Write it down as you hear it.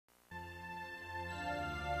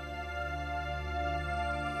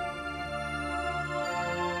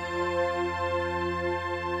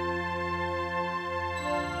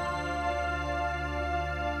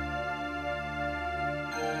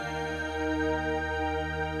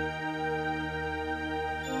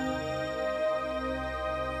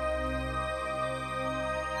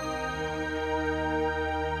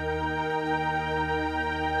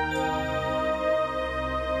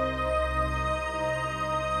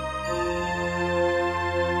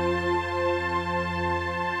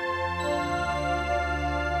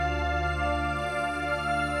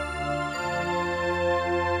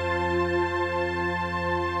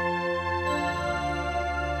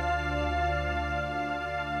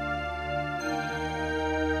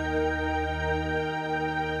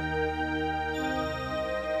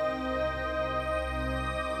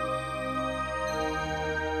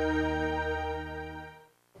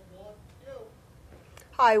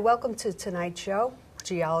Hi, welcome to tonight's show,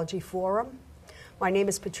 Geology Forum. My name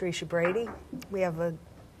is Patricia Brady. We have a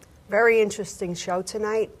very interesting show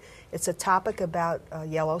tonight. It's a topic about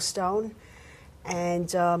Yellowstone, and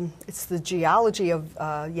it's the geology of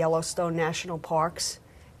Yellowstone National Parks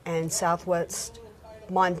and Southwest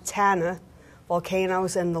Montana,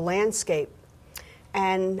 volcanoes and the landscape.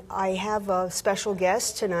 And I have a special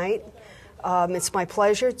guest tonight. It's my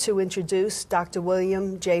pleasure to introduce Dr.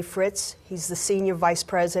 William J. Fritz. He's the Senior Vice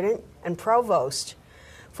President and Provost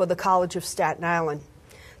for the College of Staten Island.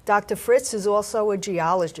 Dr. Fritz is also a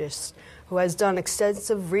geologist who has done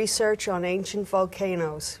extensive research on ancient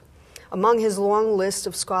volcanoes. Among his long list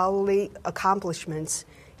of scholarly accomplishments,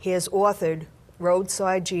 he has authored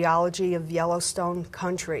Roadside Geology of Yellowstone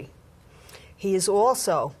Country. He is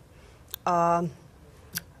also a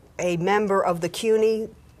member of the CUNY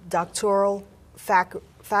doctoral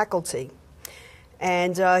faculty,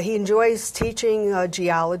 and he enjoys teaching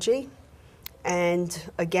geology,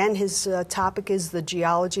 and again his topic is the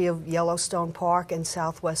geology of Yellowstone Park and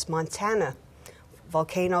Southwest Montana,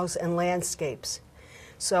 volcanoes and landscapes.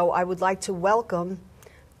 So I would like to welcome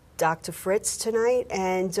Dr. Fritz tonight,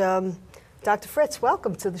 and Dr. Fritz,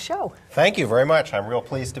 welcome to the show. Thank you very much. I'm real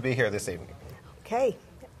pleased to be here this evening. Okay.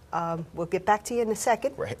 We'll get back to you in a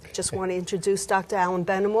second. Right. Just want to introduce Dr. Alan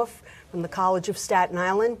Benimoff from the College of Staten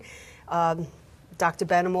Island. Dr.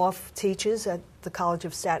 Benimoff teaches at the College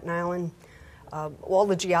of Staten Island all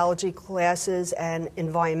the geology classes and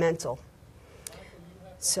environmental.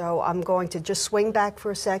 So I'm going to just swing back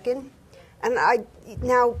for a second. And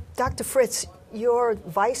now, Dr. Fritz, you're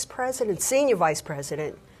vice president, senior vice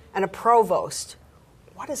president, and a provost.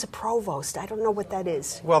 What is a provost? I don't know what that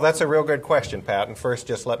is. Well, that's a real good question, Pat. And first,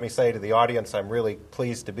 just let me say to the audience, I'm really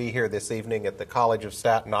pleased to be here this evening at the College of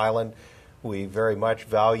Staten Island. We very much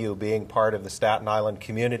value being part of the Staten Island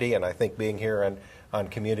community, and I think being here on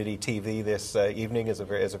community TV this evening is a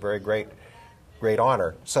very great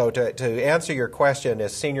honor. So to answer your question,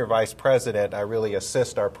 as Senior Vice President, I really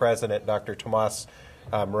assist our President, Dr. Tomas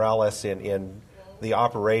Morales, in the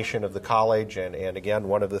operation of the college, and again,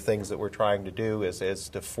 one of the things that we're trying to do is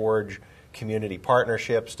to forge community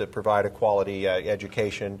partnerships to provide a quality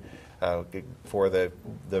education for the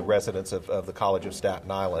residents of the College of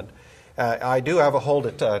Staten Island. I do have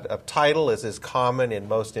a title, as is common in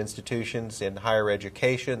most institutions in higher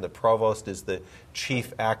education. The provost is the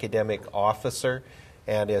chief academic officer,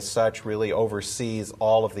 and as such really oversees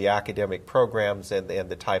all of the academic programs and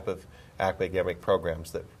the type of academic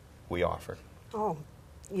programs that we offer. Oh,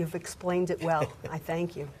 you've explained it well. I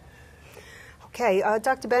thank you. Okay,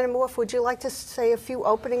 Dr. Benimoff, would you like to say a few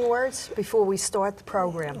opening words before we start the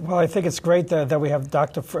program? Well, I think it's great that we have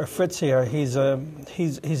Dr. Fritz here. He's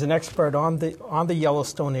an expert on the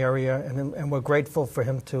Yellowstone area, and we're grateful for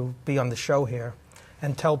him to be on the show here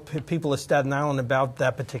and tell people of Staten Island about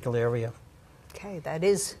that particular area. Okay, that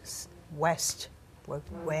is west. We're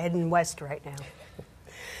heading west right now.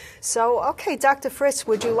 So, okay, Dr. Fritz,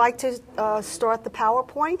 would you like to start the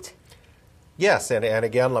PowerPoint? Yes, and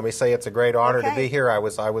again, let me say it's a great honor to be here. I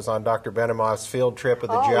was on Dr. Benimoff's field trip of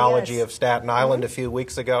the geology of Staten Island a few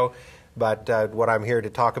weeks ago, but what I'm here to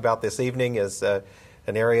talk about this evening is an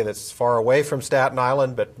area that's far away from Staten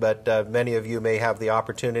Island, but many of you may have the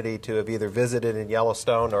opportunity to have either visited in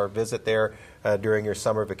Yellowstone or visit there during your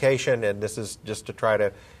summer vacation, and this is just to try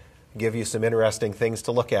to give you some interesting things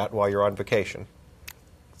to look at while you're on vacation.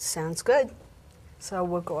 Sounds good. So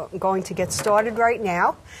we're going to get started right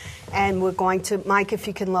now, and we're going to, Mike, if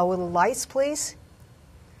you can lower the lights, please.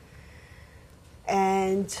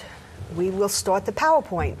 And we will start the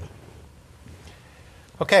PowerPoint.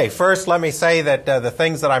 Okay, first let me say that the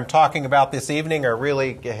things that I'm talking about this evening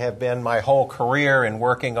have been my whole career in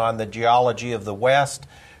working on the geology of the West,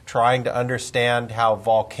 trying to understand how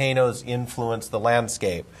volcanoes influence the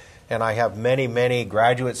landscape. And I have many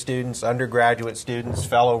graduate students, undergraduate students,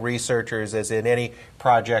 fellow researchers. As in any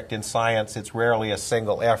project in science, it's rarely a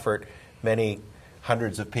single effort. Many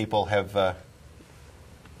hundreds of people have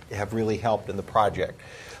really helped in the project.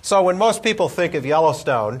 So when most people think of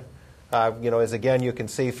Yellowstone, as again you can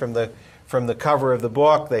see from the cover of the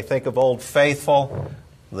book, they think of Old Faithful,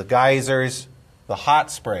 the geysers, the hot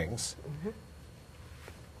springs.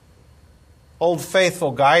 Old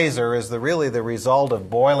Faithful geyser is really the result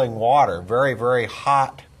of boiling water, very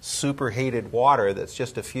hot, superheated water that's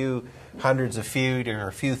just a few hundreds of feet or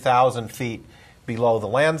a few thousand feet below the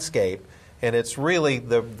landscape. And it's really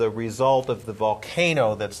the result of the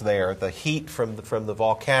volcano that's there, the heat from the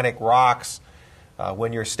volcanic rocks.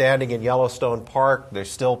 When you're standing in Yellowstone Park,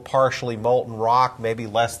 there's still partially molten rock, maybe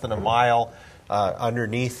less than a mile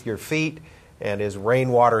underneath your feet. And as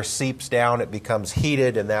rainwater seeps down, it becomes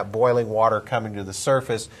heated, and that boiling water coming to the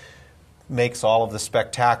surface makes all of the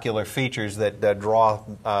spectacular features that draw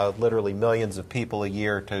literally millions of people a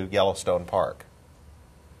year to Yellowstone Park.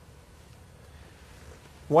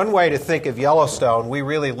 One way to think of Yellowstone, we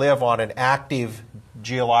really live on an active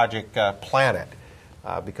geologic planet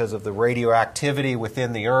because of the radioactivity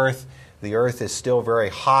within the Earth. The Earth is still very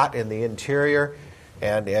hot in the interior,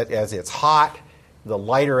 and as it's hot, the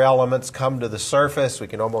lighter elements come to the surface. We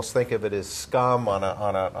can almost think of it as scum on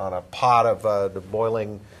a pot of the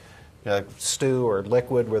boiling stew or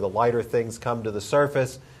liquid where the lighter things come to the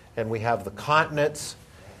surface. And we have the continents,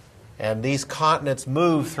 and these continents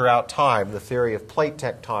move throughout time, the theory of plate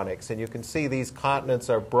tectonics. And you can see these continents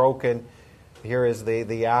are broken. Here is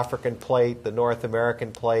the African plate, the North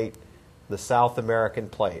American plate, the South American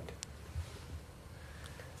plate.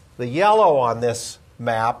 The yellow on this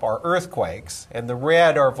map are earthquakes, and the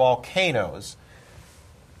red are volcanoes.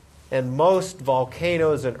 And most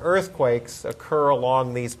volcanoes and earthquakes occur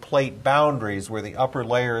along these plate boundaries where the upper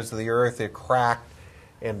layers of the earth are cracked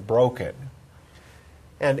and broken.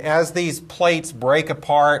 And as these plates break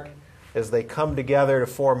apart, as they come together to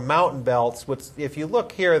form mountain belts, if you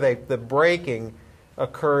look here, the breaking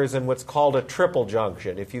occurs in what's called a triple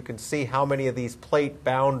junction. If you can see how many of these plate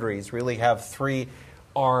boundaries really have three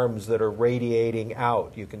arms that are radiating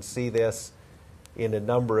out. You can see this in a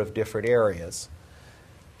number of different areas.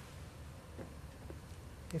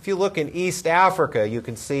 If you look in East Africa, you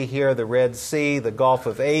can see here the Red Sea, the Gulf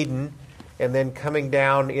of Aden, and then coming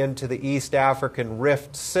down into the East African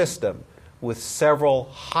Rift system with several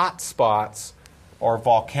hot spots or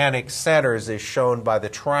volcanic centers as shown by the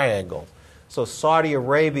triangle. So Saudi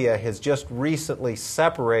Arabia has just recently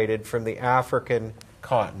separated from the African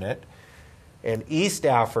continent, and East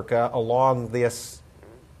Africa, along this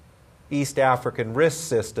East African Rift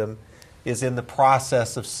system, is in the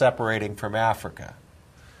process of separating from Africa.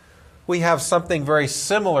 We have something very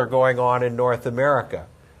similar going on in North America,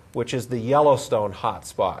 which is the Yellowstone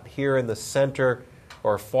hotspot. Here in the center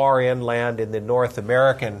or far inland in the North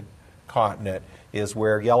American continent is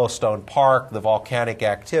where Yellowstone Park, the volcanic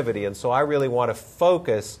activity. And so I really want to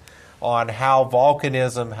focus on how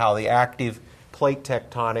volcanism, how the active plate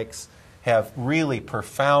tectonics have really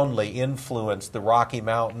profoundly influenced the Rocky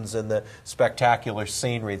Mountains and the spectacular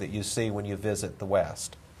scenery that you see when you visit the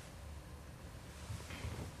West.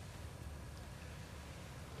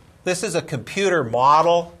 This is a computer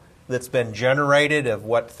model that's been generated of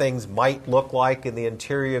what things might look like in the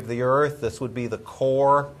interior of the Earth. This would be the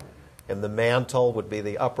core, and the mantle would be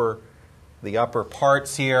the upper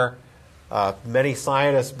parts here. Many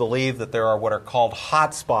scientists believe that there are what are called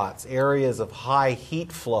hotspots, areas of high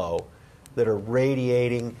heat flow that are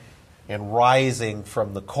radiating and rising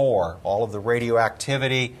from the core. All of the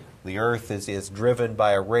radioactivity, the Earth is driven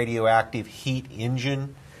by a radioactive heat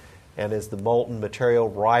engine, and as the molten material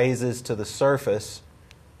rises to the surface,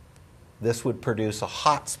 this would produce a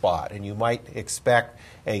hot spot, and you might expect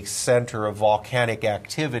a center of volcanic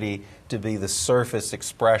activity to be the surface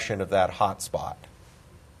expression of that hot spot.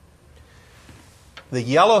 The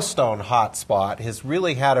Yellowstone hotspot has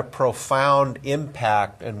really had a profound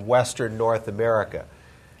impact in western North America.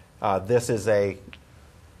 This is a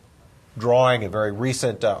drawing, a very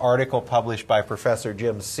recent article published by Professor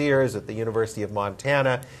Jim Sears at the University of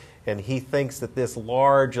Montana, and he thinks that this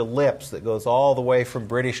large ellipse that goes all the way from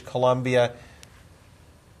British Columbia,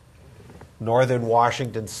 northern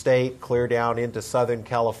Washington State, clear down into Southern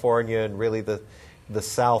California and really the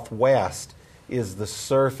Southwest, is the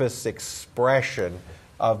surface expression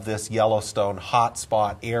of this Yellowstone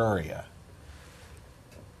hotspot area.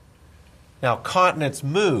 Now, continents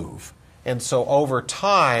move, and so over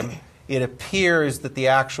time, it appears that the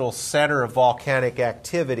actual center of volcanic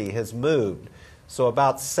activity has moved. So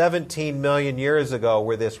about 17 million years ago,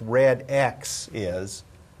 where this red X is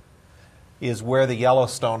where the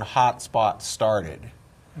Yellowstone hotspot started.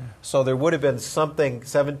 So there would have been something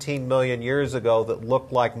 17 million years ago that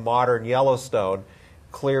looked like modern Yellowstone,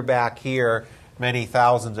 clear back here, many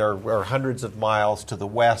thousands or hundreds of miles to the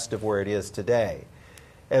west of where it is today.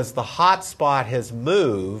 As the hotspot has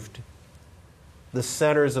moved, the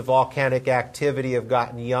centers of volcanic activity have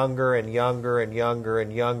gotten younger and younger and younger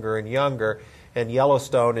and younger and younger, and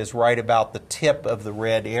Yellowstone is right about the tip of the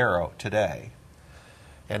red arrow today.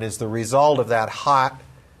 And as the result of that hot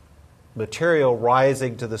material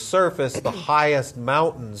rising to the surface, the highest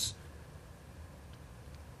mountains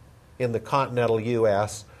in the continental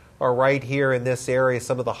U.S. are right here in this area.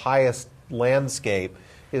 Some of the highest landscape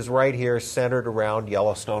is right here centered around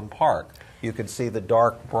Yellowstone Park. You can see the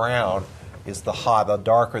dark brown is the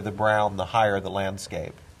darker the brown, the higher the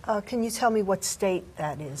landscape. Can you tell me what state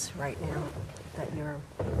that is right now that you're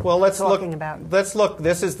Well, let's talking about? Let's look.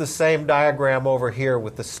 This is the same diagram over here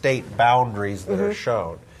with the state boundaries that are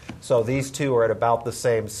shown. So these two are at about the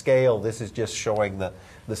same scale. This is just showing the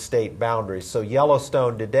state boundaries. So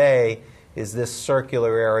Yellowstone today is this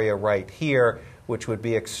circular area right here, which would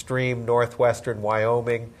be extreme northwestern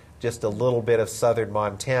Wyoming, just a little bit of southern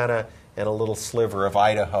Montana, and a little sliver of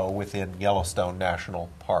Idaho within Yellowstone National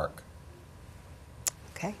Park.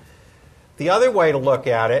 Okay. The other way to look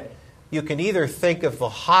at it, you can either think of the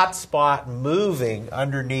hot spot moving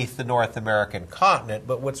underneath the North American continent,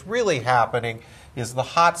 but what's really happening is the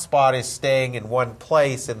hot spot is staying in one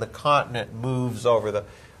place and the continent moves over the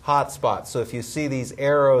hot spot. So if you see these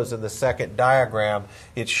arrows in the second diagram,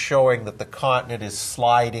 it's showing that the continent is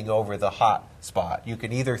sliding over the hot spot. You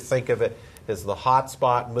can either think of it as the hot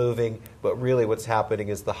spot moving, but really what's happening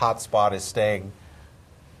is the hot spot is staying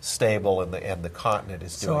stable and the continent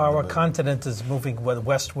is doing So the our moving. continent is moving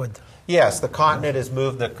westward. Yes, the continent is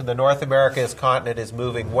moved. The North America's continent is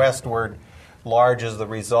moving westward, large as the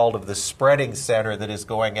result of the spreading center that is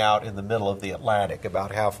going out in the middle of the Atlantic,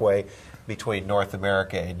 about halfway between North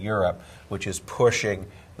America and Europe, which is pushing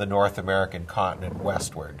the North American continent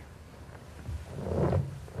westward.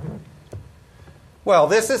 Well,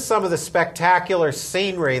 this is some of the spectacular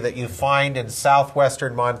scenery that you find in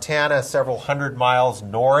southwestern Montana, several hundred miles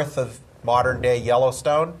north of modern-day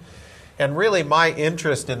Yellowstone. And really, my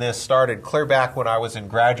interest in this started clear back when I was in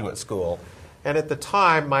graduate school. And at the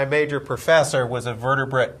time, my major professor was a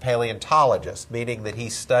vertebrate paleontologist, meaning that he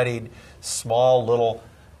studied small little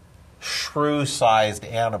shrew-sized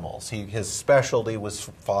animals. His specialty was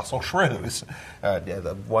fossil shrews,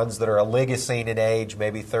 the ones that are Oligocene in age,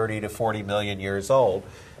 maybe 30 to 40 million years old.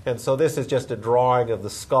 And so this is just a drawing of the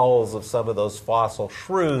skulls of some of those fossil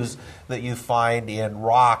shrews that you find in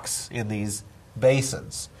rocks in these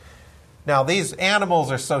basins. Now, these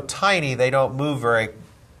animals are so tiny, they don't move very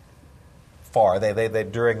far. They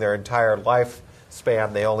during their entire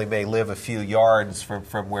lifespan, they only may live a few yards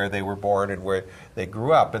from where they were born and where they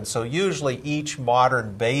grew up. And so usually each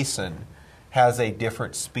modern basin has a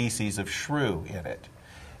different species of shrew in it.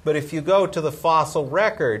 But if you go to the fossil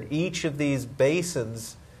record, each of these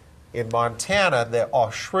basins in Montana, the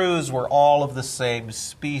shrews were all of the same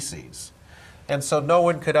species. And so no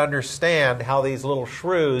one could understand how these little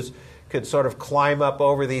shrews could sort of climb up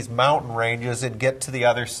over these mountain ranges and get to the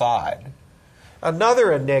other side.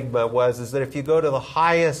 Another enigma is that if you go to the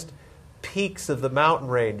highest peaks of the mountain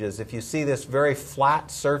ranges, if you see this very flat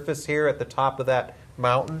surface here at the top of that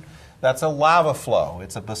mountain, that's a lava flow.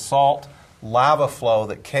 It's a basalt lava flow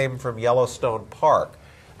that came from Yellowstone Park.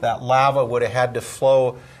 That lava would have had to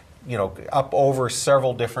flow, up over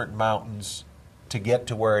several different mountains to get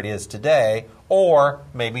to where it is today, or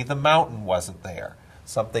maybe the mountain wasn't there.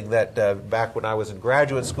 Something that back when I was in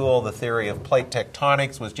graduate school, the theory of plate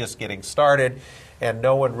tectonics was just getting started, and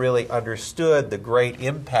no one really understood the great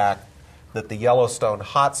impact that the Yellowstone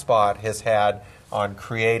hotspot has had on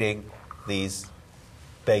creating these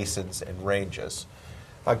basins and ranges.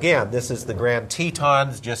 Again, this is the Grand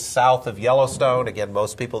Tetons just south of Yellowstone. Again,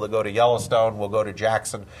 most people that go to Yellowstone will go to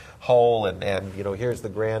Jackson Hole, and here's the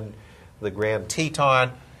Grand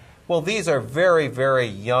Teton. Well, these are very, very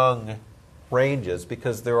young ranges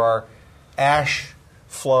because there are ash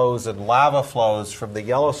flows and lava flows from the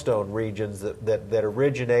Yellowstone regions that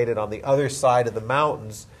originated on the other side of the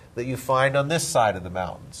mountains that you find on this side of the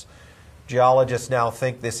mountains. Geologists now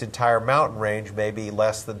think this entire mountain range may be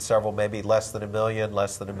less than maybe less than a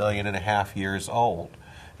million and a half years old.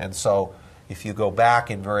 And so if you go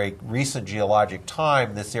back in very recent geologic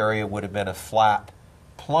time, this area would have been a flat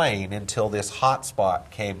plain until this hot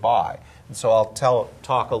spot came by. And so I'll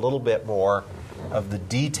talk a little bit more of the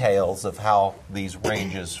details of how these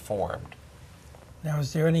ranges formed. Now,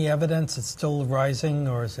 is there any evidence it's still rising,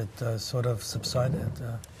 or is it sort of subsided?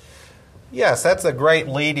 Yes, that's a great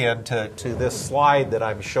lead-in to this slide that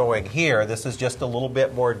I'm showing here. This is just a little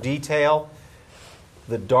bit more detail.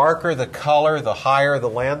 The darker the color, the higher the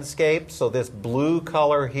landscape. So this blue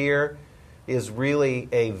color here is really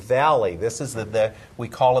a valley. This is we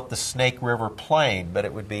call it the Snake River Plain, but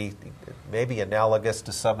it would be maybe analogous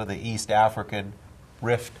to some of the East African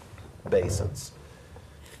rift basins.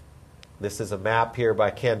 This is a map here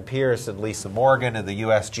by Ken Pierce and Lisa Morgan of the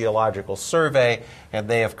U.S. Geological Survey, and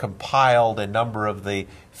they have compiled a number of the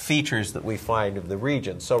features that we find of the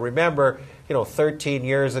region. So remember, 13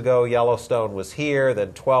 years ago Yellowstone was here,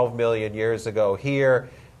 then 12 million years ago here,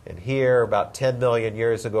 and here, about 10 million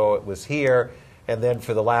years ago it was here, and then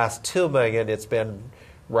for the last 2 million it's been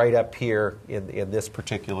right up here in this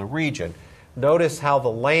particular region. Notice how the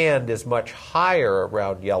land is much higher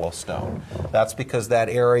around Yellowstone. That's because that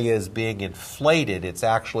area is being inflated. It's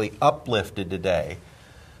actually uplifted today.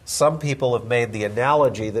 Some people have made the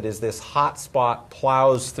analogy that as this hot spot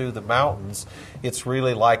plows through the mountains, it's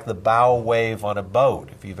really like the bow wave on a boat.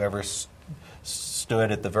 If you've ever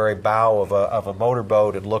stood at the very bow of a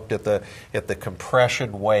motorboat and looked at the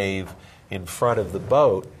compression wave in front of the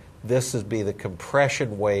boat, this would be the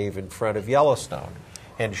compression wave in front of Yellowstone.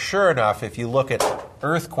 And sure enough, if you look at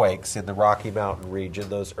earthquakes in the Rocky Mountain region,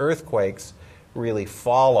 those earthquakes really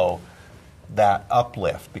follow that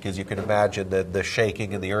uplift, because you can imagine the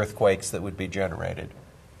shaking and the earthquakes that would be generated.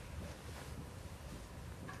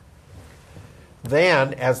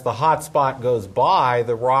 Then, as the hot spot goes by,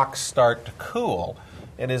 the rocks start to cool.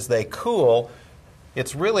 And as they cool,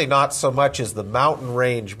 it's really not so much as the mountain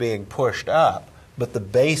range being pushed up, but the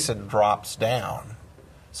basin drops down.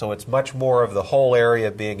 So it's much more of the whole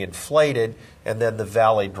area being inflated, and then the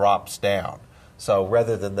valley drops down. So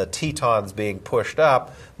rather than the Tetons being pushed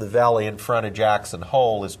up, the valley in front of Jackson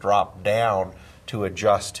Hole is dropped down to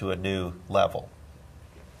adjust to a new level.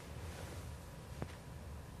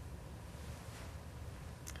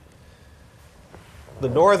 The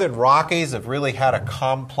Northern Rockies have really had a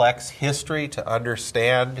complex history to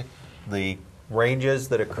understand the ranges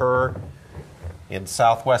that occur in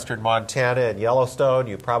southwestern Montana and Yellowstone.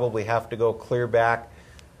 You probably have to go clear back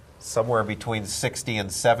somewhere between 60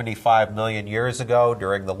 and 75 million years ago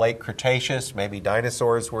during the late Cretaceous. Maybe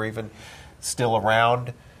dinosaurs were even still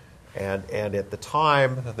around. And at the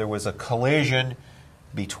time, there was a collision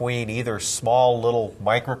between either small little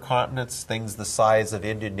microcontinents, things the size of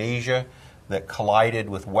Indonesia, that collided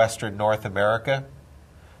with western North America.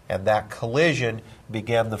 And that collision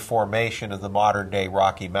began the formation of the modern-day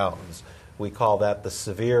Rocky Mountains. We call that the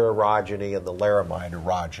severe orogeny and the Laramide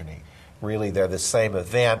orogeny. Really, they're the same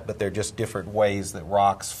event, but they're just different ways that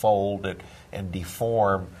rocks fold and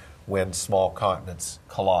deform when small continents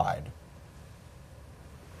collide.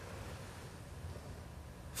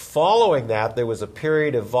 Following that, there was a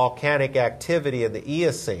period of volcanic activity in the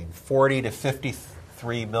Eocene, 40 to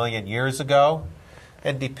 53 million years ago.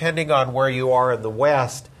 And depending on where you are in the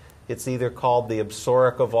West, it's either called the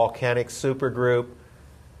Absaroka volcanic supergroup.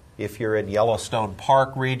 If you're in Yellowstone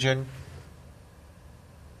Park region,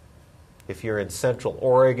 if you're in Central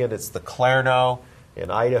Oregon, it's the Clarno.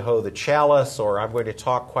 In Idaho, the Chalice, or I'm going to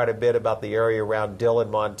talk quite a bit about the area around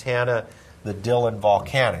Dillon, Montana, the Dillon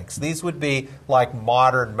Volcanics. These would be like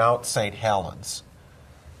modern Mount St. Helens.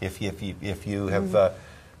 If you have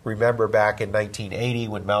remember back in 1980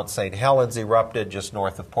 when Mount St. Helens erupted just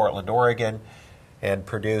north of Portland, Oregon, and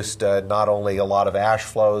produced not only a lot of ash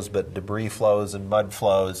flows, but debris flows and mud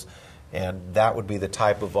flows, and that would be the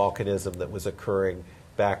type of volcanism that was occurring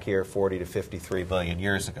back here 40 to 53 million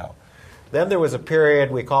years ago. Then there was a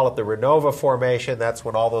period, we call it the Renova Formation. That's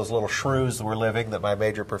when all those little shrews were living that my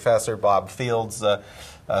major professor, Bob Fields,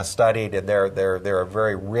 studied, and they're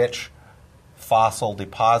very rich fossil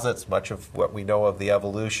deposits. Much of what we know of the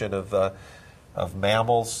evolution of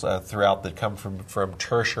mammals throughout that come from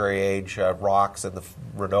tertiary age rocks, and the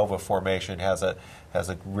Renova Formation has a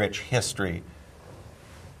rich history.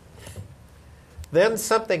 Then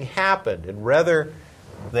something happened, and rather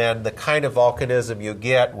than the kind of volcanism you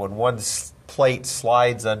get when one plate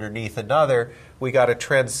slides underneath another, we got a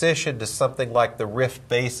transition to something like the rift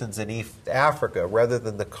basins in East Africa. Rather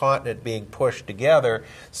than the continent being pushed together,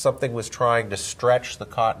 something was trying to stretch the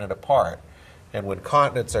continent apart. And when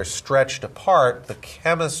continents are stretched apart, the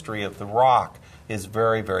chemistry of the rock is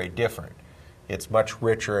very, very different. It's much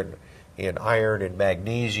richer in iron and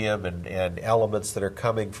magnesium and elements that are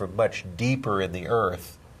coming from much deeper in the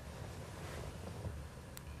earth.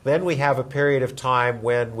 Then we have a period of time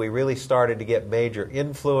when we really started to get major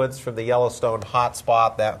influence from the Yellowstone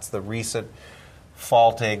hotspot. That's the recent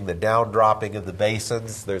faulting, the downdropping of the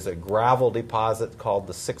basins. There's a gravel deposit called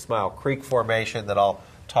the 6 Mile Creek Formation that I'll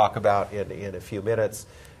talk about in a few minutes.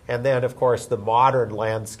 And then, of course, the modern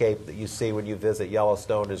landscape that you see when you visit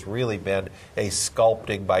Yellowstone has really been a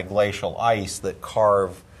sculpting by glacial ice that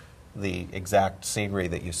carve the exact scenery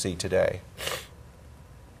that you see today.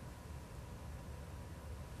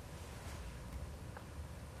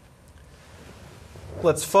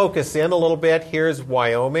 Let's focus in a little bit. Here's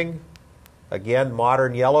Wyoming. Again,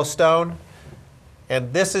 modern Yellowstone.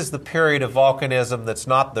 And this is the period of volcanism that's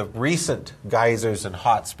not the recent geysers and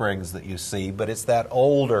hot springs that you see, but it's that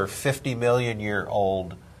older 50 million year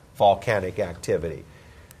old volcanic activity.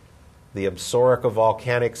 The Absaroka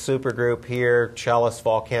volcanic supergroup here, Chalice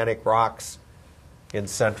volcanic rocks in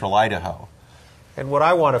central Idaho. And what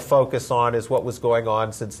I want to focus on is what was going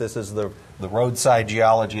on, since this is the roadside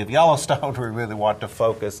geology of Yellowstone. We really want to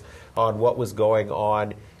focus on what was going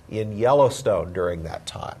on in Yellowstone during that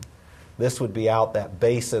time. This would be out that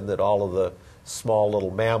basin that all of the small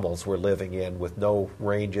little mammals were living in, with no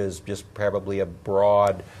ranges, just probably a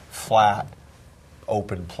broad, flat,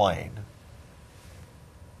 open plain.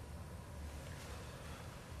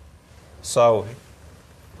 So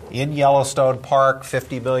in Yellowstone Park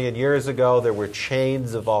 50 million years ago, there were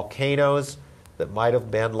chains of volcanoes that might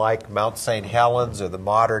have been like Mount St. Helens or the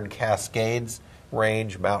modern Cascades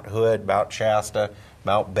Range, Mount Hood, Mount Shasta,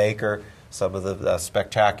 Mount Baker, some of the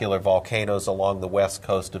spectacular volcanoes along the west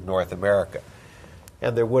coast of North America.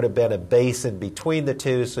 And there would have been a basin between the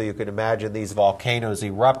two, so you can imagine these volcanoes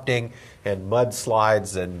erupting and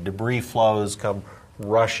mudslides and debris flows come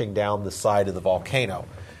rushing down the side of the volcano.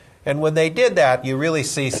 And when they did that, you really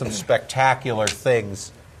see some spectacular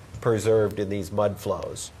things preserved in these mud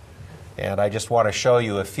flows. And I just want to show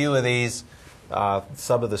you a few of these.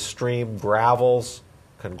 Some of the stream gravels,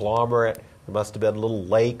 conglomerate. There must have been little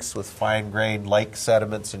lakes with fine-grained lake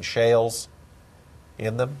sediments and shales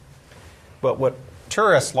in them. But what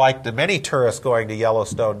tourists like, many tourists going to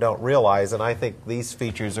Yellowstone don't realize, and I think these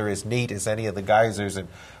features are as neat as any of the geysers and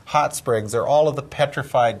hot springs, are all of the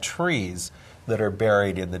petrified trees that are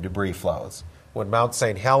buried in the debris flows. When Mount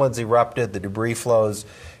St. Helens erupted, the debris flows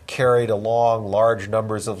carried along large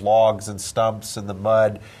numbers of logs and stumps, and the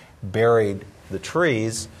mud buried the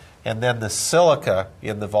trees, and then the silica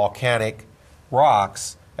in the volcanic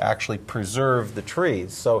rocks actually preserved the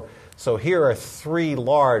trees. So here are three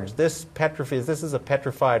large, this is a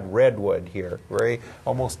petrified redwood here, very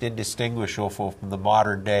almost indistinguishable from the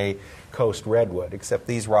modern day coast redwood, except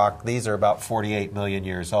these are about 48 million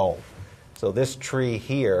years old. So this tree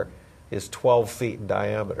here is 12 feet in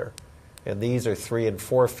diameter, and these are 3 and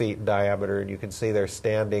 4 feet in diameter, and you can see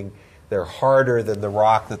they're harder than the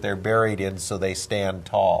rock that they're buried in, so they stand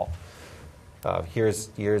tall. Here's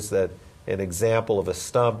an example of a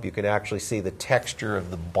stump. You can actually see the texture of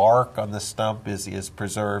the bark on the stump is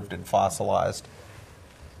preserved and fossilized.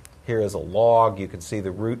 Here is a log. You can see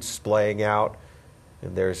the roots splaying out,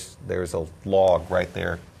 and there's a log right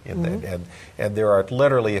there. And there are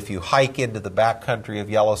literally, if you hike into the backcountry of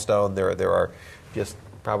Yellowstone, there are just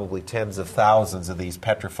probably tens of thousands of these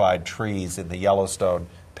petrified trees in the Yellowstone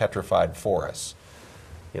petrified forests.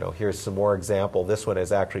 Here's some more example. This one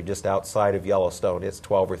is actually just outside of Yellowstone. It's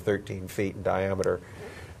 12 or 13 feet in diameter.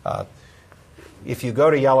 If you go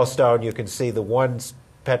to Yellowstone, you can see the one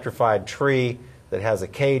petrified tree that has a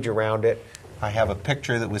cage around it. I have a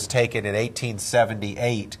picture that was taken in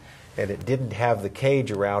 1878, and it didn't have the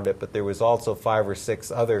cage around it, but there was also 5 or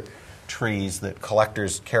 6 other trees that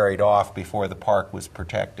collectors carried off before the park was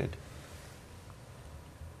protected.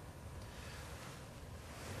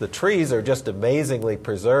 The trees are just amazingly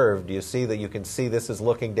preserved. You can see this is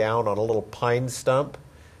looking down on a little pine stump,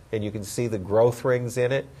 and you can see the growth rings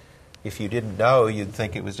in it. If you didn't know, you'd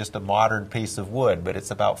think it was just a modern piece of wood, but it's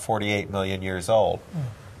about 48 million years old.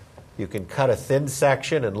 You can cut a thin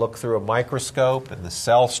section and look through a microscope, and the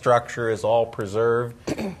cell structure is all preserved.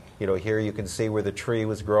 Here you can see where the tree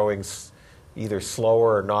was growing either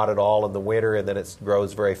slower or not at all in the winter, and then it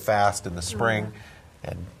grows very fast in the spring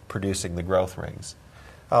and producing the growth rings.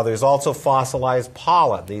 There's also fossilized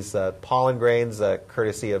pollen. These pollen grains,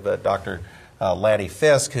 courtesy of Dr. Lanny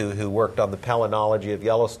Fisk, who worked on the palynology of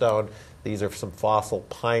Yellowstone. These are some fossil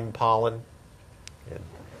pine pollen. And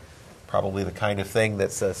probably the kind of thing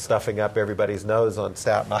that's stuffing up everybody's nose on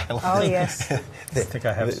Staten Island. Oh, yes. I think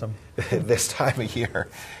I have some. This time of year.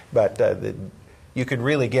 But you can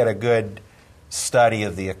really get a good study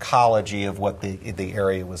of the ecology of what the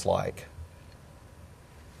area was like.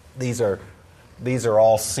 These are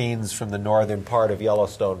all scenes from the northern part of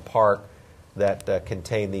Yellowstone Park that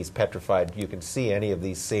contain these petrified. You can see any of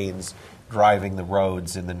these scenes driving the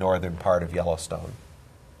roads in the northern part of Yellowstone.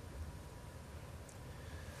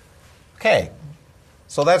 Okay,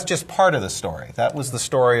 so that's just part of the story. That was the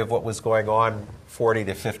story of what was going on 40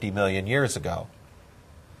 to 50 million years ago.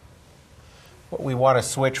 What we want to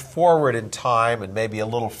switch forward in time and maybe a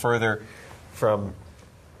little further from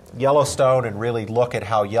Yellowstone and really look at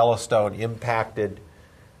how Yellowstone impacted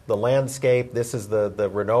the landscape. This is the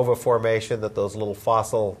Renova Formation that those little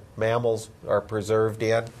fossil mammals are preserved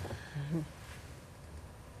in.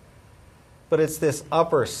 But it's this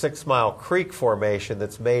upper 6 Mile Creek Formation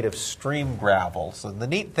that's made of stream gravels. And the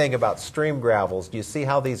neat thing about stream gravels, do you see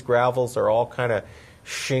how these gravels are all kind of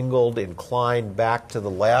shingled, inclined back to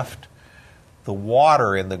the left? The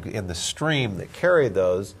water in the stream that carried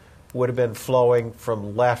those would have been flowing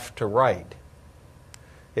from left to right.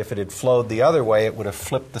 If it had flowed the other way, it would have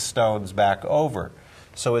flipped the stones back over.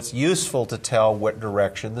 So it's useful to tell what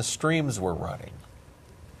direction the streams were running.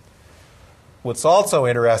 What's also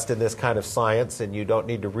interesting in this kind of science, and you don't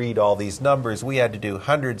need to read all these numbers, we had to do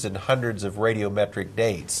hundreds and hundreds of radiometric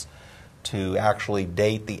dates to actually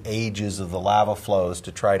date the ages of the lava flows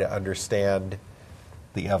to try to understand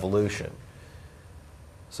the evolution.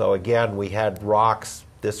 So again, we had rocks.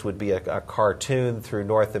 This would be a cartoon through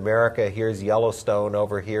North America. Here's Yellowstone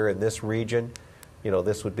over here in this region. You know,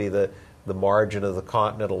 this would be the margin of the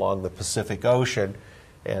continent along the Pacific Ocean.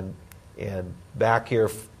 And back here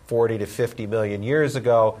 40 to 50 million years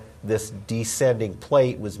ago, this descending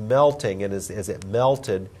plate was melting, and as it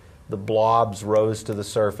melted, the blobs rose to the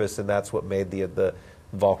surface, and that's what made the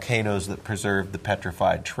volcanoes that preserved the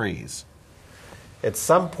petrified trees. At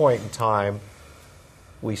some point in time,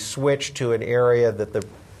 we switched to an area that the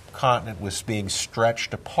continent was being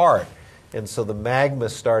stretched apart, and so the magma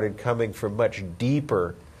started coming from much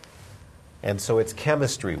deeper, and so its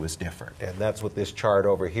chemistry was different. And that's what this chart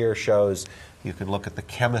over here shows. You can look at the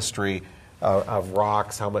chemistry of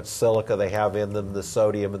rocks, how much silica they have in them, the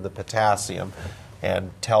sodium and the potassium,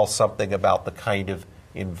 and tell something about the kind of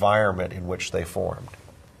environment in which they formed.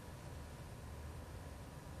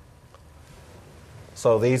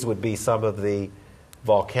 So these would be some of the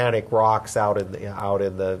volcanic rocks out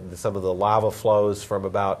in some of the lava flows from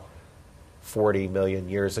about 40 million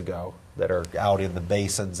years ago that are out in the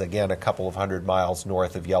basins, again, a couple of 100 miles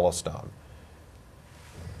north of Yellowstone.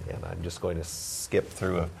 And I'm just going to skip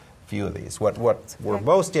through a few of these. What we're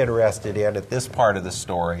most interested in at this part of the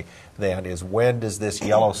story, then, is when does this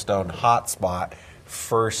Yellowstone hotspot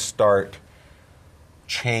first start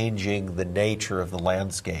changing the nature of the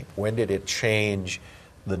landscape? When did it change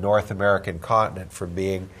the North American continent from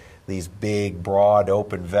being these big, broad,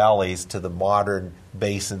 open valleys to the modern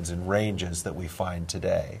basins and ranges that we find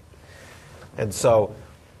today? And so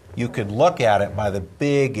you can look at it by the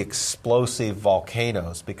big explosive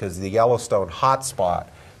volcanoes, because the Yellowstone hotspot,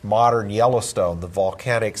 modern Yellowstone, the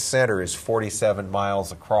volcanic center is 47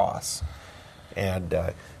 miles across. And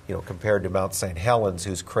compared to Mount St. Helens,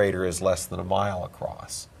 whose crater is less than a mile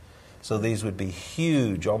across. So these would be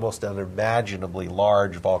huge, almost unimaginably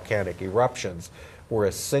large volcanic eruptions, where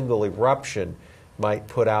a single eruption might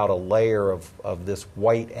put out a layer of this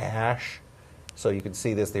white ash. So you can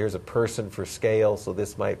see this, here's a person for scale, so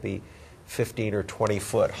this might be 15 or 20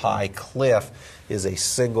 foot high cliff is a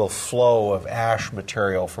single flow of ash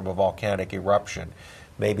material from a volcanic eruption,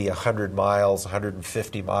 maybe 100 miles,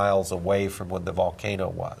 150 miles away from when the volcano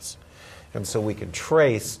was. And so we can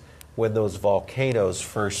trace when those volcanoes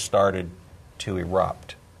first started to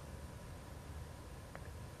erupt.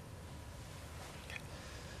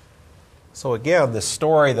 So again, the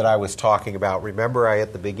story that I was talking about, remember I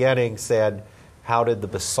at the beginning said, how did the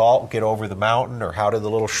basalt get over the mountain, or how did the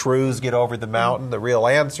little shrews get over the mountain? The real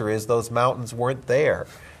answer is those mountains weren't there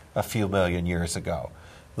a few million years ago.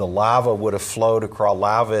 The lava would have flowed across.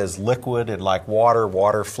 Lava is liquid, and like water,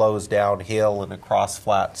 water flows downhill and across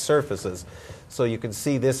flat surfaces. So you can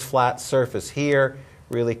see this flat surface here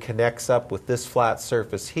really connects up with this flat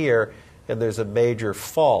surface here, and there's a major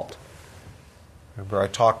fault. Remember I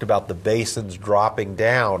talked about the basins dropping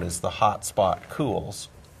down as the hot spot cools.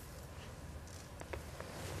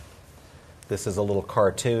 This is a little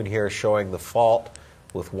cartoon here showing the fault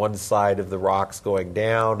with one side of the rocks going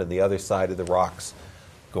down and the other side of the rocks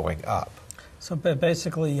going up. So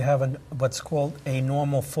basically you have what's called a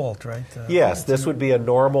normal fault, right? Yes, this would be a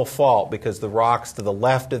normal fault because the rocks to the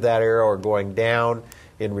left of that arrow are going down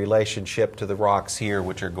in relationship to the rocks here,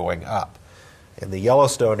 which are going up. In the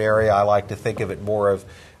Yellowstone area, I like to think of it more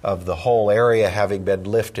of the whole area having been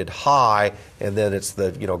lifted high, and then it's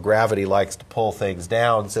gravity likes to pull things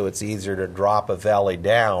down, so it's easier to drop a valley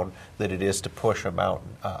down than it is to push a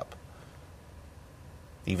mountain up.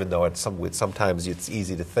 Even though sometimes it's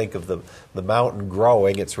easy to think of the mountain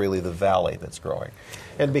growing, it's really the valley that's growing.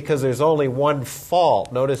 And because there's only one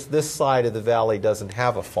fault, notice this side of the valley doesn't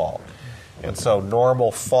have a fault. And so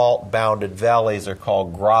normal fault-bounded valleys are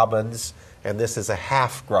called grabens, and this is a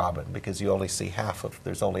half graben because you only see half of,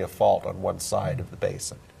 there's only a fault on one side of the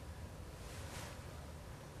basin.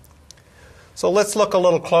 So let's look a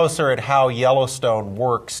little closer at how Yellowstone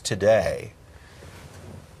works today.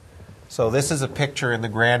 So this is a picture in the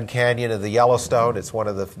Grand Canyon of the Yellowstone. It's one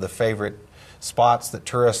of the favorite spots that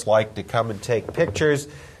tourists like to come and take pictures,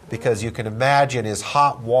 because you can imagine as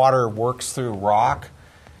hot water works through rock,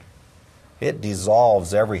 it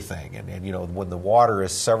dissolves everything. And when the water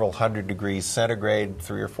is several hundred degrees centigrade,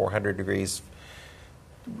 300 or 400 degrees,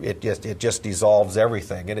 it just dissolves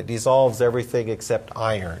everything. And it dissolves everything except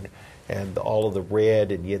iron. and all of the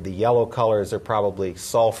red and the yellow colors are probably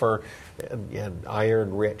sulfur and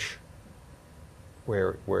iron rich,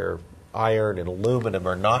 where iron and aluminum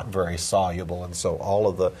are not very soluble, and so all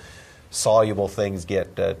of the soluble things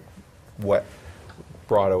get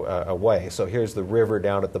brought away. So here's the river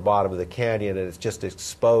down at the bottom of the canyon, and it's just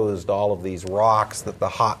exposed all of these rocks that the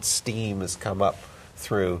hot steam has come up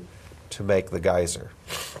through to make the geyser.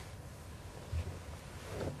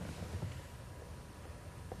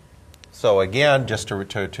 So again, just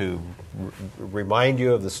to remind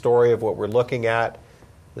you of the story of what we're looking at,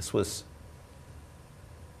 this was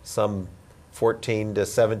some 14 to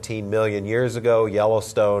 17 million years ago.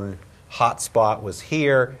 Yellowstone hotspot was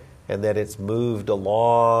here, and then it's moved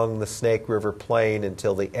along the Snake River Plain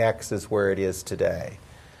until the X is where it is today.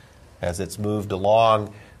 As it's moved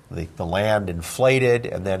along, the land inflated,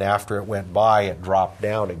 and then after it went by, it dropped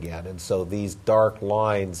down again. And so these dark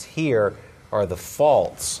lines here are the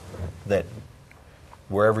faults that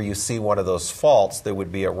wherever you see one of those faults, there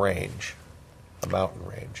would be a range, a mountain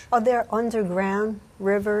range. Are there underground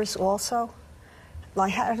rivers also?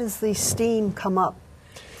 Like, how does the steam come up?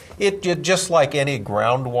 It just like any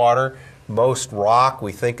groundwater, most rock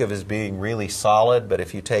we think of as being really solid, but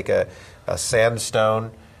if you take a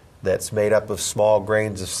sandstone that's made up of small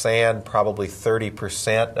grains of sand, probably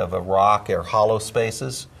 30% of a rock are hollow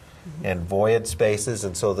spaces and void spaces,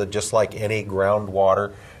 and so that just like any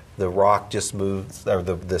groundwater, the rock just moves, or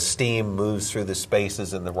the steam moves through the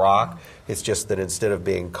spaces in the rock. It's just that instead of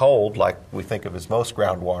being cold, like we think of as most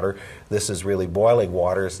groundwater, this is really boiling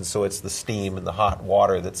waters, and so it's the steam and the hot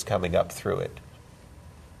water that's coming up through it.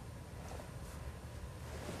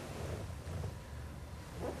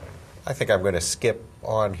 I think I'm going to skip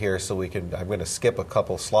on here so I'm going to skip a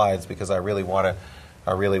couple slides because I really want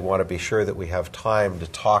to be sure that we have time to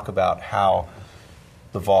talk about how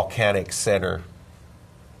the volcanic center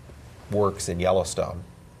works in Yellowstone.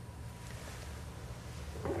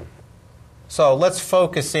 So let's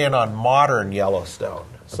focus in on modern Yellowstone.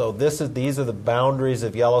 So these are the boundaries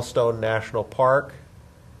of Yellowstone National Park.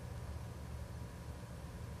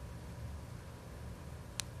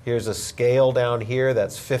 Here's a scale down here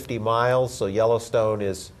that's 50 miles. So Yellowstone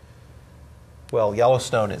itself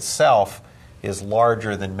is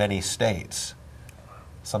larger than many states.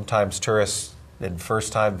 Sometimes tourists and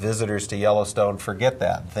first-time visitors to Yellowstone forget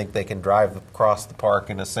that and think they can drive across the park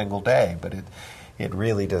in a single day. But it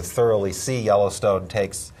really, to thoroughly see Yellowstone,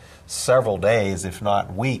 takes several days, if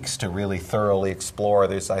not weeks, to really thoroughly explore.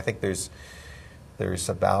 I think there's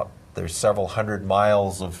several hundred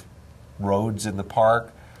miles of roads in the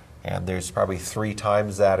park, and there's probably 3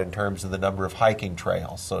 times that in terms of the number of hiking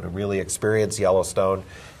trails. So to really experience Yellowstone,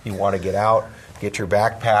 you want to get out, get your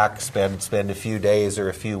backpack, spend a few days or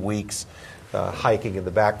a few weeks hiking in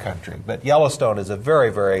the backcountry. But Yellowstone is a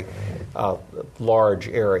very, very large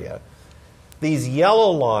area. These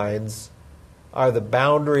yellow lines are the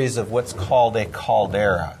boundaries of what's called a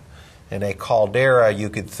caldera. And a caldera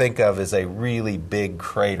you could think of as a really big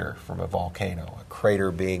crater from a volcano, a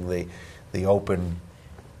crater being the open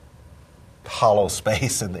hollow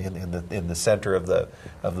space in the center of the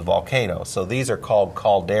volcano. So these are called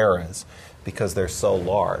calderas because they're so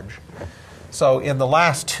large. So in the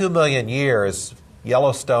last 2 million years,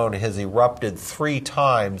 Yellowstone has erupted 3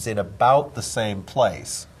 times in about the same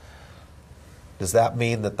place. Does that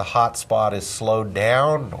mean that the hot spot is slowed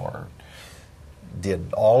down, or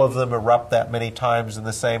did all of them erupt that many times in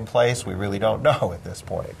the same place? We really don't know at this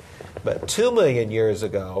point. But 2 million years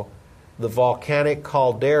ago, the volcanic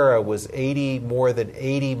caldera was more than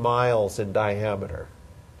 80 miles in diameter.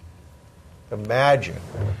 Imagine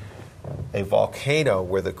a volcano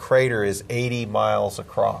where the crater is 80 miles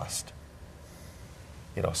across.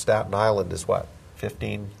 You know, Staten Island is what,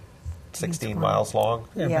 15, 16 miles long?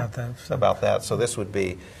 Yeah, Yeah. about that. About that. So this would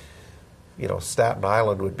be, Staten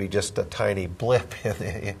Island would be just a tiny blip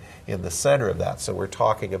in the center of that. So we're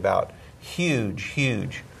talking about huge,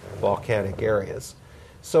 huge volcanic areas.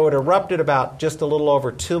 So it erupted about just a little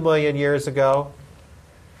over 2 million years ago.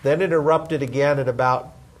 Then it erupted again at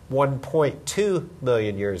about 1.2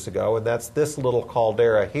 million years ago, and that's this little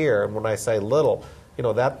caldera here. And when I say little,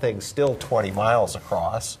 that thing's still 20 miles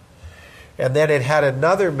across. And then it had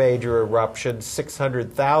another major eruption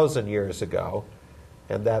 600,000 years ago,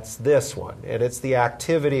 and that's this one. And it's the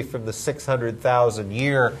activity from the 600,000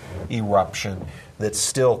 year eruption that's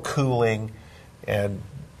still cooling, and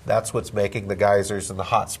that's what's making the geysers and the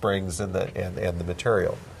hot springs and the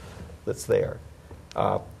material that's there.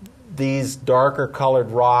 These darker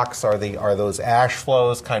colored rocks are those ash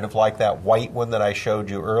flows, kind of like that white one that I showed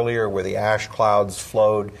you earlier, where the ash clouds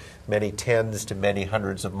flowed many tens to many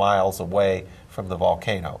hundreds of miles away from the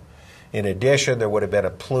volcano. In addition, there would have been a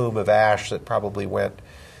plume of ash that probably went,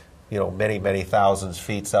 many, many thousands of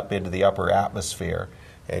feet up into the upper atmosphere.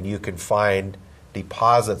 And you can find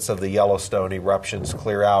deposits of the Yellowstone eruptions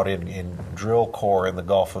clear out in drill core in the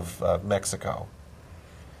Gulf of Mexico.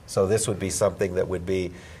 So this would be something that would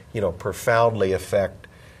be, profoundly affect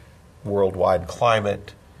worldwide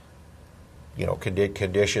climate,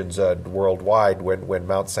 conditions worldwide. When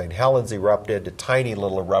Mount St. Helens erupted, a tiny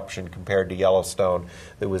little eruption compared to Yellowstone,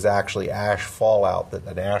 there was actually ash fallout,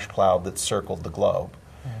 an ash cloud that circled the globe.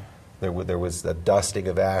 There was a dusting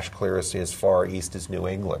of ash clear as far east as New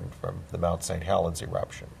England from the Mount St. Helens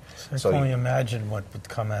eruption. So can you imagine what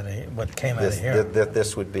came out of here?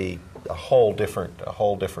 This would be a whole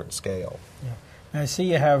different scale. Yeah. Now, I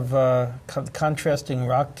see you have contrasting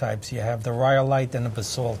rock types. You have the rhyolite and the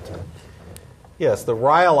basalt. Yes, the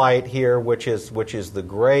rhyolite here, which is the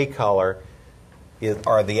gray color,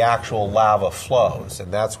 are the actual lava flows,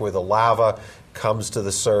 and that's where the lava comes to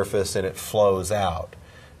the surface and it flows out.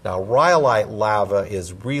 Now, rhyolite lava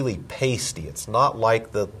is really pasty. It's not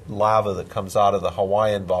like the lava that comes out of the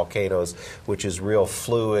Hawaiian volcanoes, which is real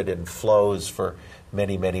fluid and flows for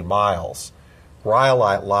many, many miles.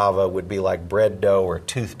 Rhyolite lava would be like bread dough or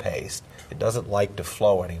toothpaste. It doesn't like to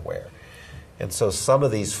flow anywhere. And so some of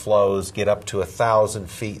these flows get up to 1,000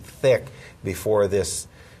 feet thick before this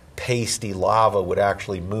pasty lava would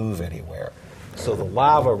actually move anywhere. So the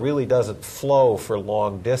lava really doesn't flow for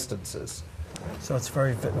long distances. So it's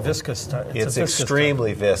very viscous. It's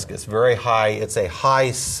extremely viscous, very high. It's a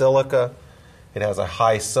high silica. It has a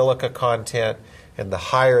high silica content, and the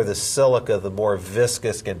higher the silica, the more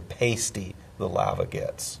viscous and pasty the lava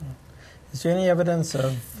gets. Is there any evidence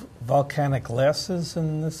of volcanic glasses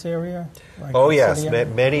in this area? Like oh, yes.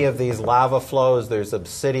 obsidian? Many of these lava flows, there's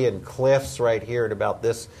obsidian cliffs right here at about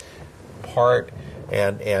this part,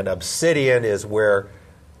 and obsidian is where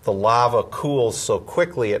the lava cools so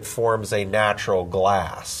quickly it forms a natural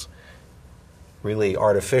glass. Really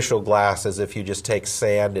artificial glass, as if you just take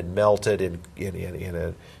sand and melt it in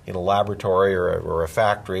a laboratory or a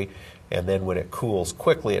factory, and then when it cools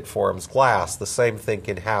quickly it forms glass. The same thing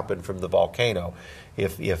can happen from the volcano.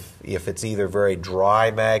 If it's either very dry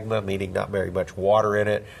magma, meaning not very much water in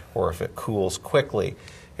it, or if it cools quickly.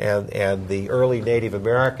 And the early Native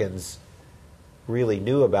Americans really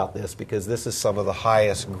knew about this because this is some of the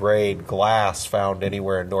highest grade glass found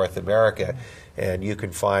anywhere in North America, and you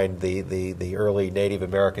can find the early Native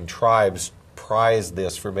American tribes prized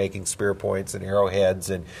this for making spear points and arrowheads,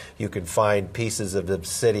 and you can find pieces of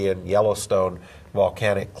obsidian, Yellowstone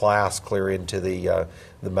volcanic glass clear into the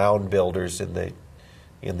mound builders in the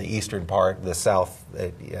eastern part, the south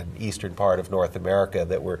and eastern part of North America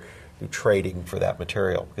that were trading for that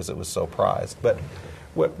material because it was so prized. But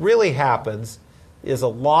what really happens is a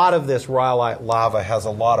lot of this rhyolite lava has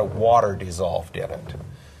a lot of water dissolved in it.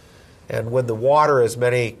 And when the water is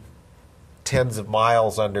many tens of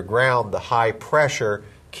miles underground, the high pressure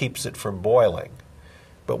keeps it from boiling.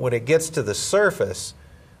 But when it gets to the surface,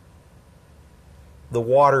 the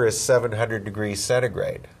water is 700 degrees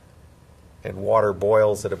centigrade, and water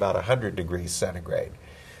boils at about 100 degrees centigrade.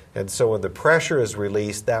 And so when the pressure is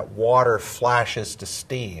released, that water flashes to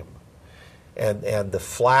steam. And the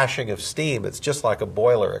flashing of steam, it's just like a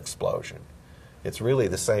boiler explosion. It's really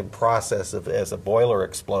the same process as a boiler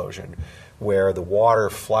explosion, where the water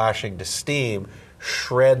flashing to steam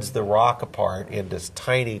shreds the rock apart into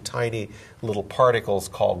tiny, tiny little particles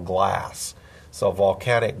called glass. So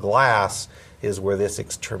volcanic glass is where this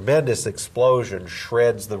tremendous explosion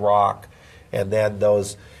shreds the rock, and then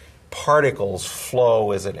those particles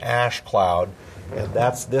flow as an ash cloud, and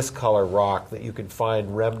that's this color rock that you can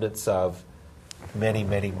find remnants of many,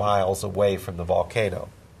 many miles away from the volcano.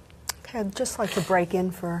 Okay, I'd just like to break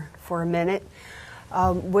in for a minute.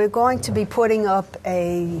 We're going to be putting up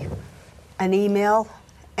an email,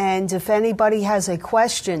 and if anybody has a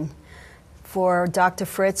question for Dr.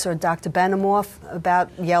 Fritz or Dr. Benemoff about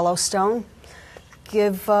Yellowstone,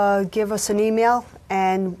 give us an email,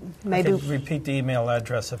 and maybe... I can repeat the email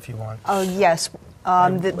address if you want. Oh, yes.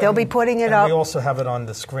 They'll be putting it up. We also have it on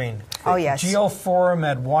the screen. Oh, yes.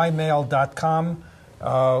 geoforum@ymail.com.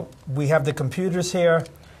 We have the computers here,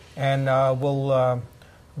 and we'll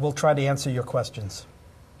try to answer your questions.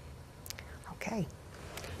 Okay.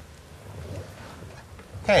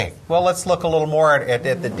 Okay, well, let's look a little more at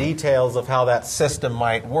the details of how that system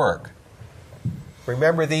might work.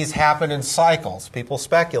 Remember, these happen in cycles. People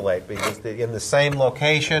speculate because in the same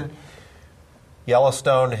location,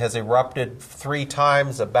 Yellowstone has erupted 3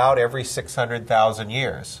 times about every 600,000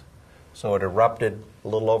 years. So it erupted a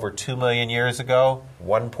little over 2 million years ago,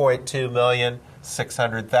 1.2 million,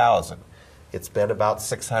 600,000. It's been about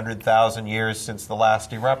 600,000 years since the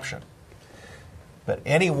last eruption. But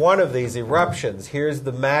any one of these eruptions, here's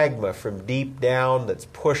the magma from deep down that's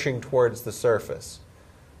pushing towards the surface.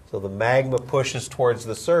 So the magma pushes towards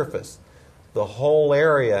the surface. The whole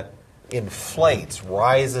area inflates,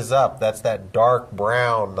 rises up. That's that dark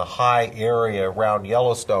brown, the high area around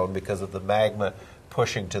Yellowstone because of the magma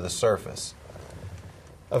pushing to the surface.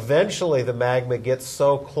 Eventually, the magma gets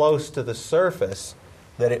so close to the surface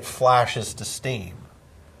that it flashes to steam.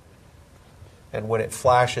 And when it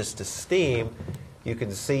flashes to steam, you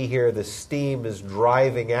can see here the steam is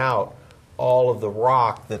driving out all of the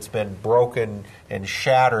rock that's been broken and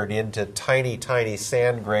shattered into tiny, tiny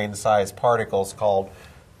sand grain-sized particles called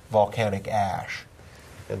volcanic ash.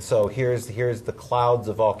 And so here's the clouds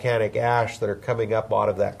of volcanic ash that are coming up out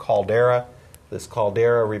of that caldera. This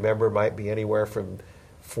caldera, remember, might be anywhere from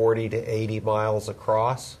 40 to 80 miles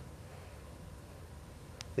across.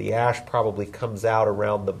 The ash probably comes out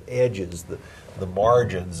around the edges, the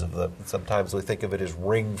margins of the, sometimes we think of it as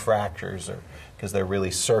ring fractures because they're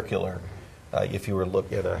really circular if you were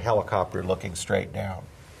looking at a helicopter looking straight down.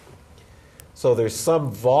 So there's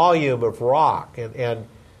some volume of rock, and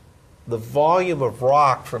the volume of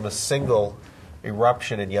rock from a single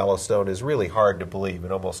eruption in Yellowstone is really hard to believe.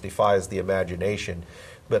 It almost defies the imagination.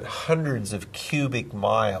 But hundreds of cubic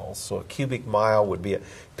miles, so a cubic mile would be a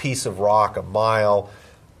piece of rock a mile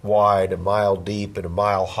wide, a mile deep, and a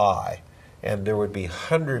mile high. And there would be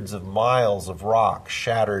hundreds of miles of rock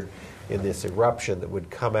shattered in this eruption that would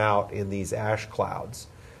come out in these ash clouds.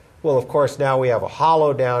 Well, of course, now we have a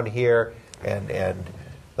hollow down here, and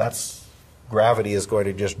that's gravity is going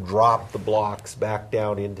to just drop the blocks back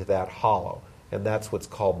down into that hollow. And that's what's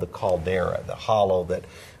called the caldera, the hollow that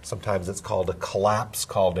sometimes it's called a collapse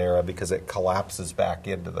caldera because it collapses back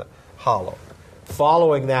into the hollow.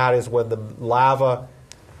 Following that is when the lava,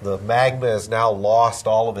 the magma has now lost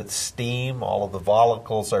all of its steam, all of the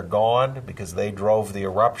volatiles are gone because they drove the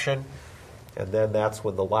eruption, and then that's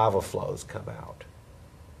when the lava flows come out.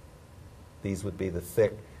 These would be the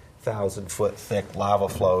thick, 1,000-foot thick lava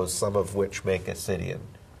flows, some of which make Ascidian.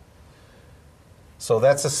 So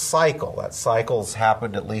that's a cycle. That cycle's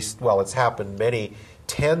happened at least, well, it's happened many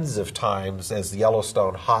tens of times as the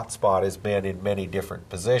Yellowstone hotspot has been in many different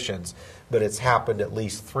positions, but it's happened at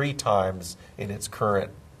least 3 times in its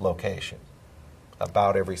current location,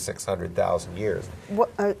 about every 600,000 years.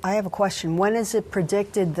 I have a question. When is it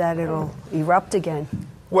predicted that it'll erupt again?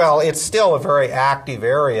 Well, it's still a very active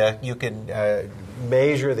area. You can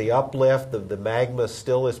measure the uplift. The magma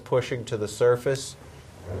still is pushing to the surface.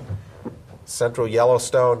 Central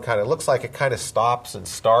Yellowstone kind of looks like it kind of stops and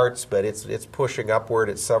starts, but it's pushing upward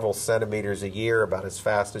at several centimeters a year, about as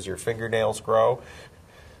fast as your fingernails grow.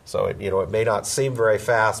 So it may not seem very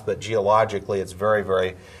fast, but geologically it's very,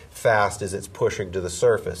 very fast as it's pushing to the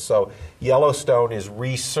surface. So Yellowstone is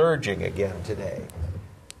resurging again today.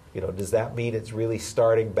 Does that mean it's really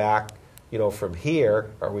starting back, from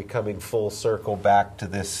here? Are we coming full circle back to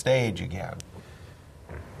this stage again?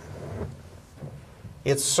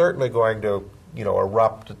 It's certainly going to,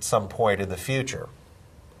 erupt at some point in the future.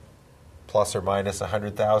 Plus or minus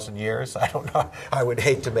 100,000 years. I don't know. I would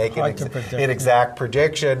hate to make an exact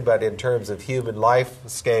prediction, but in terms of human life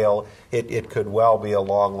scale, it could well be a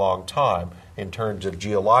long, long time. In terms of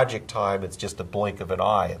geologic time, it's just a blink of an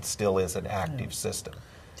eye. It still is an active system.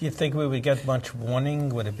 Do you think we would get much warning?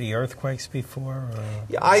 Would it be earthquakes before?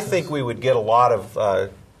 Yeah, I think we would get a lot of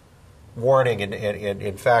warning. And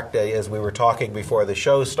in fact, as we were talking before the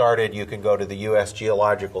show started, you can go to the U.S.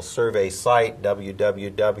 Geological Survey site,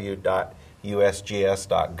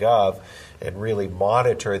 www.usgs.gov, and really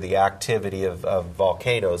monitor the activity of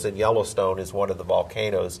volcanoes. And Yellowstone is one of the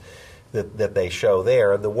volcanoes that they show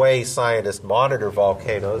there. And the way scientists monitor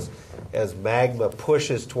volcanoes, as magma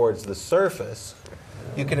pushes towards the surface,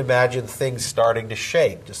 you can imagine things starting to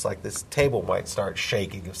shake, just like this table might start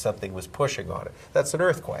shaking if something was pushing on it. That's an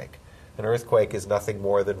earthquake. An earthquake is nothing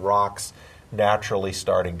more than rocks naturally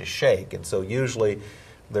starting to shake. And so usually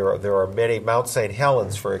there are many, Mount St.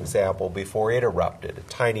 Helens, for example, before it erupted, a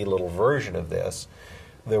tiny little version of this,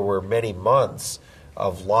 there were many months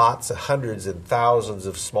of lots of hundreds and thousands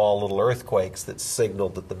of small little earthquakes that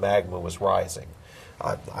signaled that the magma was rising.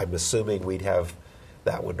 I'm assuming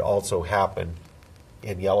that would also happen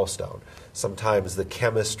in Yellowstone. Sometimes the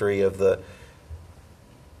chemistry of the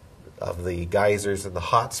geysers and the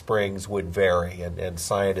hot springs would vary, and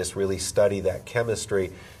scientists really study that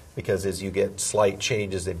chemistry, because as you get slight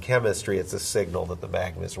changes in chemistry, it's a signal that the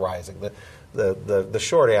magma is rising. The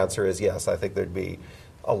short answer is yes, I think there'd be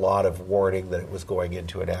a lot of warning that it was going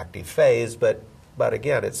into an active phase, but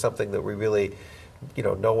again, it's something that we really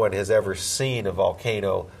no one has ever seen a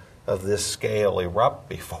volcano of this scale erupt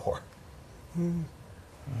before.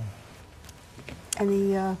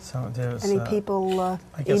 Any people I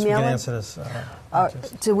guess we can emailing? answer this.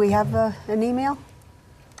 Do we have an email?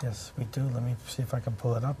 Yes, we do. Let me see if I can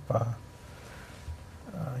pull it up.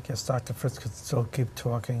 I guess Dr. Fritz could still keep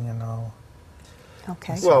talking, and I'll...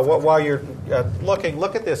 Okay. Well, while you're looking,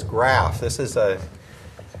 look at this graph. This is a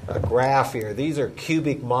graph here. These are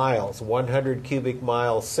cubic miles, 100 cubic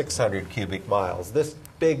miles, 600 cubic miles. This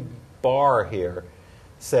big bar here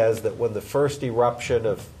says that when the first eruption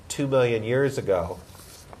of 2 million years ago,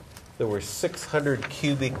 there were 600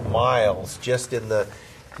 cubic miles just in the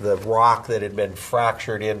rock that had been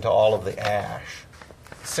fractured into all of the ash.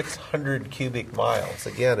 600 cubic miles.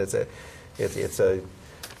 Again, it's a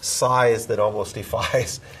size that almost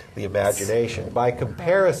defies the imagination. By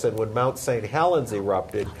comparison, when Mount St. Helens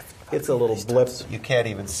erupted, it's a little blip you can't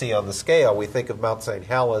even see on the scale. We think of Mount St.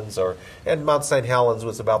 Helens, and Mount St. Helens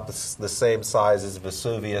was about the same size as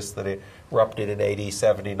Vesuvius that erupted in AD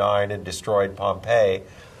 79 and destroyed Pompeii.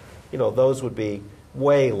 Those would be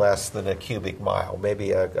way less than a cubic mile,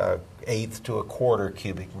 maybe a eighth to a quarter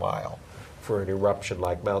cubic mile for an eruption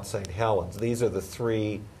like Mount St. Helens. These are the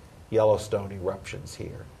 3 Yellowstone eruptions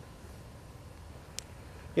here.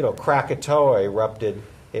 Krakatoa erupted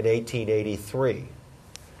in 1883.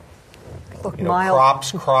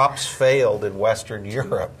 Crops failed in Western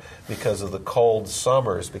Europe because of the cold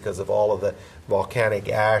summers, because of all of the volcanic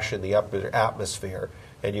ash in the upper atmosphere.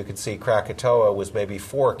 And you can see Krakatoa was maybe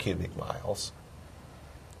 4 cubic miles.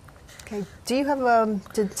 Okay. Do you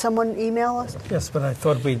have did someone email us? Yes, but I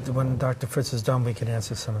thought when Dr. Fritz is done, we could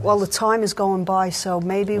answer some of these. Well, the time is going by, so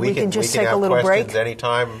maybe we can just take a little have break. questions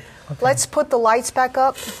anytime. Okay. Let's put the lights back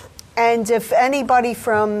up. And if anybody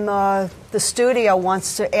from the studio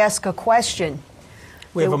wants to ask a question,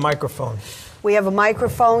 we have a microphone. We have a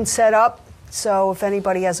microphone set up, so if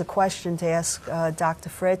anybody has a question to ask Dr.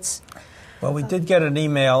 Fritz. Well, we did get an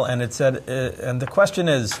email, and it said, and the question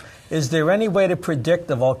is there any way to predict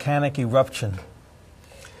a volcanic eruption?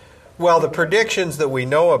 Well, the predictions that we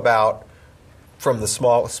know about from the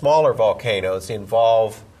smaller volcanoes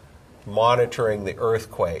involve monitoring the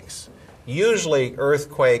earthquakes. Usually,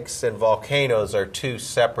 earthquakes and volcanoes are 2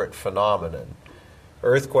 separate phenomena.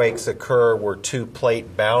 Earthquakes occur where 2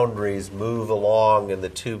 plate boundaries move along, and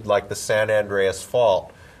like the San Andreas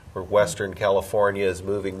Fault, where Western California is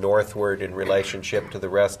moving northward in relationship to the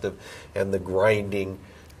rest of, and the grinding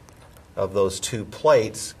of those 2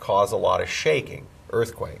 plates cause a lot of shaking,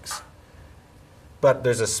 earthquakes. But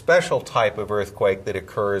there's a special type of earthquake that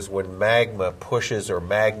occurs when magma pushes, or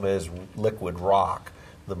magma is liquid rock.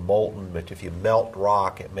 The molten, but if you melt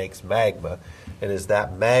rock, it makes magma. And as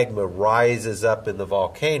that magma rises up in the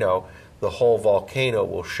volcano, the whole volcano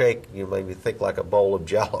will shake. You maybe think like a bowl of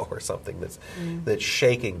Jell-O or something that's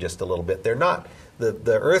shaking just a little bit. They're not,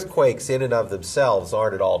 the earthquakes in and of themselves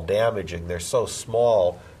aren't at all damaging. They're so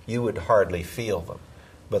small you would hardly feel them.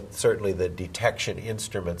 But certainly the detection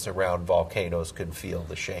instruments around volcanoes can feel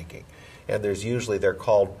the shaking. And they're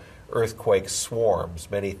called earthquake swarms,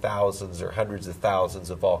 many thousands or hundreds of thousands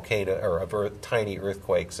of tiny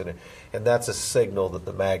earthquakes, and that's a signal that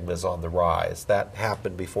the magma is on the rise. That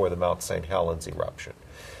happened before the Mount St. Helens eruption.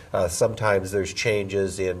 Sometimes there's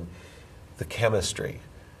changes in the chemistry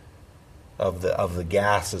of the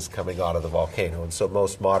gases coming out of the volcano, and so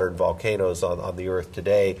most modern volcanoes on the Earth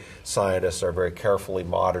today, scientists are very carefully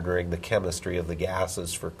monitoring the chemistry of the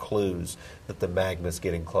gases for clues that the magma is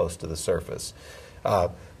getting close to the surface.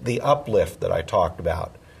 The uplift that I talked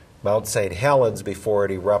about, Mount St. Helens, before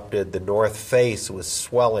it erupted, the north face was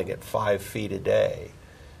swelling at 5 feet a day.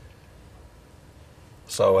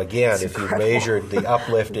 So again, if you measured the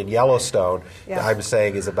uplift in Yellowstone, I'm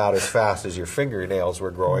saying is about as fast as your fingernails were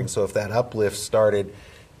growing. So if that uplift started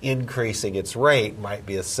increasing its rate, might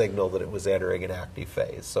be a signal that it was entering an active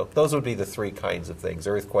phase. So those would be the 3 kinds of things: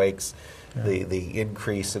 earthquakes, the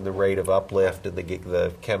increase in the rate of uplift, and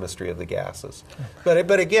the chemistry of the gases.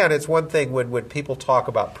 But again, it's one thing when people talk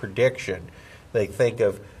about prediction, they think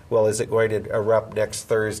of, well, is it going to erupt next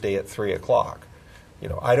Thursday at 3 o'clock?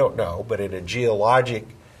 I don't know, but in a geologic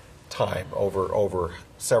time over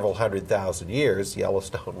several 100,000 years,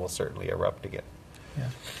 Yellowstone will certainly erupt again. Yeah.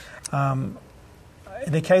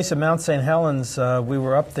 In the case of Mount St. Helens, we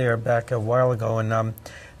were up there back a while ago, and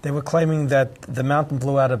they were claiming that the mountain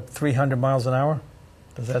blew out at 300 miles an hour.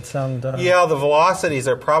 Does that sound... Yeah, the velocities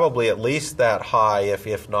are probably at least that high,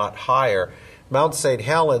 if not higher. Mount St.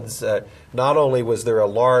 Helens, not only was there a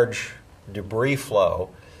large debris flow,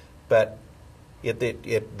 but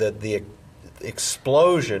the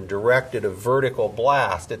explosion directed a vertical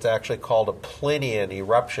blast. It's actually called a Plinian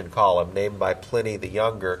eruption column, named by Pliny the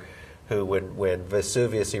Younger, who, when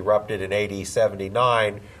Vesuvius erupted in AD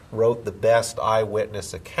 79, wrote the best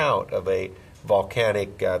eyewitness account of a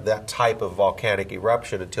volcanic, that type of volcanic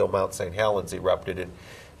eruption until Mount St. Helens erupted in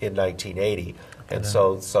 1980. And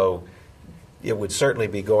so it would certainly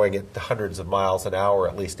be going at hundreds of miles an hour,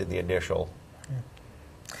 at least in the initial.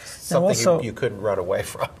 Something also, you couldn't run away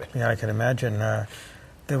from. Yeah, I can imagine.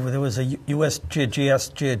 There was a U.S.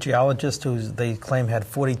 geologist who they claim had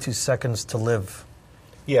 42 seconds to live.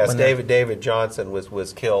 Yes, David Johnson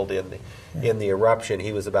was killed in the eruption.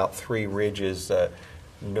 He was about 3 ridges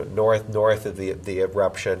north of the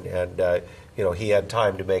eruption, and he had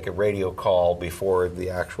time to make a radio call before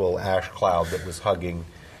the actual ash cloud that was hugging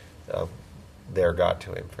there got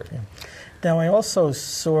to him. Now, I also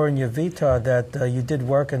saw in your vita that you did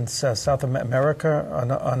work in South America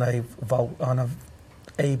on a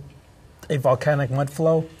volcanic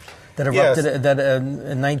mudflow that erupted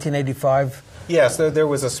in 1985. Yes, there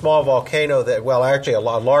was a small volcano actually a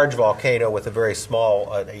large volcano with a very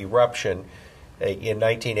small eruption in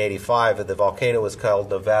 1985, and the volcano was called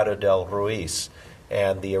Nevado del Ruiz.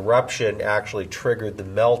 And the eruption actually triggered the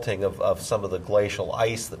melting of some of the glacial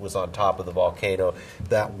ice that was on top of the volcano.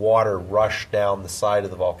 That water rushed down the side of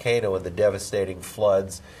the volcano, and the devastating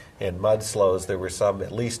floods and mudslows. There were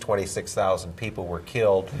at least 26,000 people were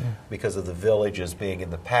killed because of the villages being in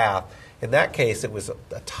the path. In that case, it was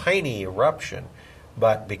a tiny eruption,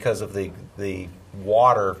 but because of the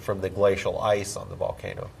water from the glacial ice on the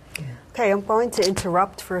volcano. Okay, I'm going to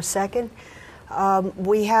interrupt for a second.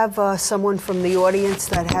 We have someone from the audience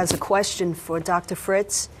that has a question for Dr.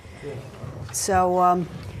 Fritz. So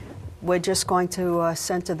we're just going to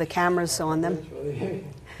center the cameras on them.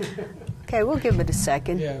 Okay, we'll give it a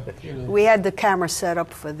second. Yeah, We had the camera set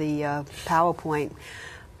up for the PowerPoint.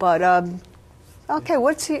 But, okay,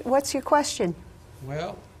 what's your question?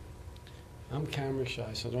 Well, I'm camera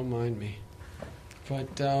shy, so don't mind me.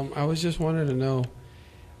 But I was just wanting to know,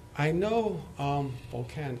 I know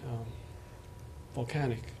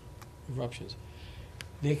volcanic eruptions,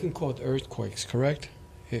 they can cause earthquakes, correct?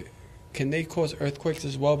 Can they cause earthquakes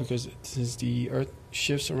as well, because since the earth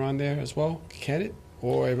shifts around there as well? Can it?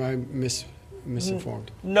 Or am I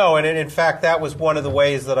misinformed? No, and in fact, that was one of the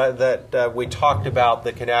ways that we talked about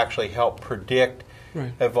that can actually help predict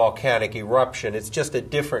a volcanic eruption. It's just a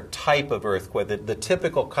different type of earthquake. The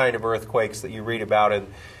typical kind of earthquakes that you read about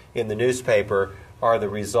in the newspaper are the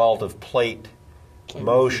result of plate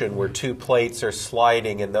motion, where 2 plates are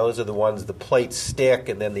sliding, and those are the ones the plates stick,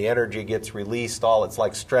 and then the energy gets released. It's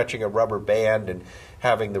like stretching a rubber band and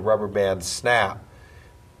having the rubber band snap.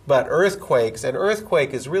 But earthquakes, an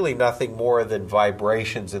earthquake is really nothing more than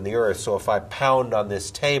vibrations in the earth. So if I pound on this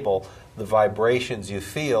table, the vibrations you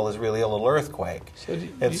feel is really a little earthquake.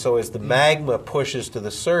 So as the magma pushes to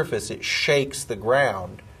the surface, it shakes the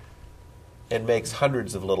ground and makes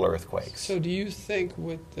hundreds of little earthquakes. So do you think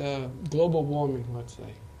with global warming, let's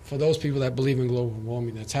say, for those people that believe in global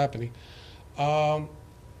warming that's happening,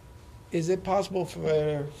 is it possible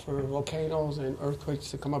for volcanoes and earthquakes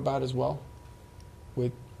to come about as well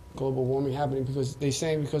with global warming happening? Because they're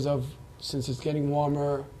saying since it's getting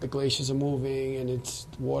warmer, the glaciers are moving, and the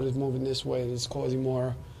water's moving this way, and it's causing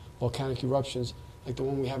more volcanic eruptions, like the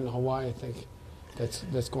one we have in Hawaii, I think,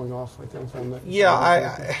 that's going off, I think, from the...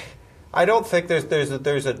 Yeah, I don't think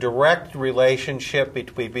there's a direct relationship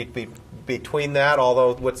between that,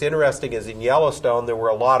 although what's interesting is in Yellowstone there were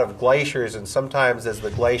a lot of glaciers, and sometimes as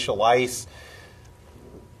the glacial ice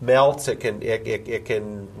melts, it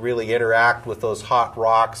can really interact with those hot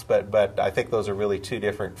rocks, but I think those are really 2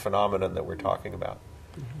 different phenomena that we're talking about.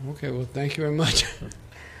 Okay, well, thank you very much.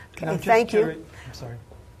 Okay, thank you. I'm sorry.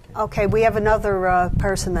 Okay, we have another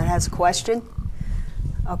person that has a question.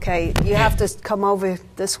 Okay, you have to come over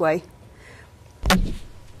this way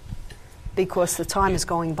because the time is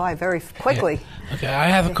going by very quickly. Yeah. Okay, I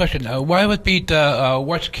have a question. What would be the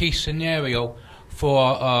worst-case scenario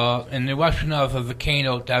for an eruption of a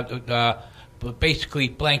volcano that would basically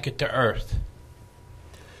blanket the Earth?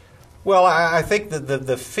 Well, I think that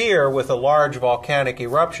the fear with a large volcanic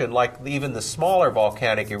eruption, like even the smaller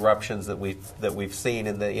volcanic eruptions that we've seen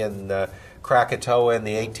in Krakatoa in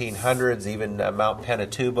the 1800s, even Mount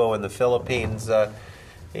Pinatubo in the Philippines,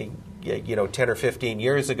 10 or 15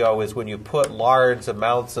 years ago, is when you put large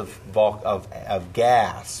amounts of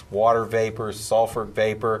gas, water vapor, sulfur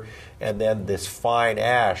vapor, and then this fine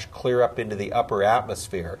ash clear up into the upper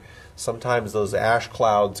atmosphere. Sometimes those ash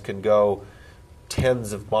clouds can go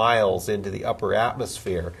tens of miles into the upper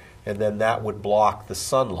atmosphere, and then that would block the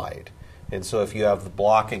sunlight. And so if you have the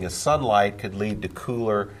blocking of sunlight, could lead to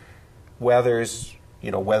cooler weathers,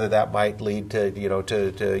 whether that might lead to,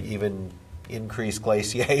 to even increased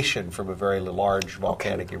glaciation from a very large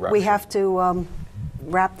volcanic eruption. We have to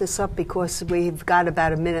wrap this up because we've got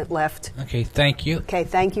about a minute left. Okay, thank you. Okay,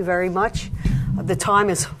 thank you very much. The time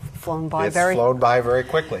has flown by It's flown by very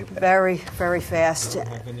quickly. very, very fast. I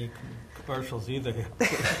don't have any commercials either here.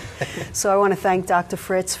 So I want to thank Dr.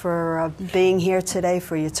 Fritz for being here today,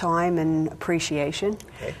 for your time and appreciation.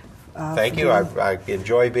 Okay. Thank you. I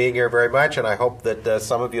enjoy being here very much, and I hope that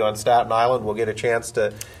some of you on Staten Island will get a chance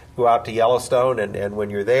to go out to Yellowstone, and when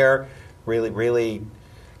you're there, really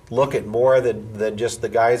look at more than just the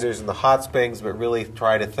geysers and the hot springs, but really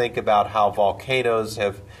try to think about how volcanoes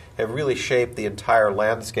have really shaped the entire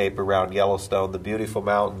landscape around Yellowstone. The beautiful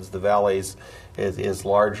mountains, the valleys, is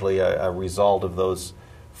largely a result of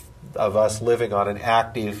us living on an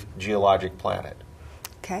active geologic planet.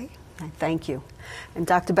 Okay, thank you. And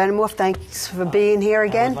Dr. Benamorf, thanks for being here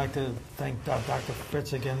again. I would like to thank Dr.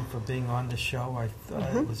 Fritz again for being on the show. I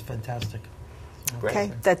thought it was fantastic. So,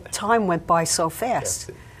 Okay, that time went by so fast.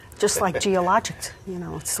 Yes. Just like geologic,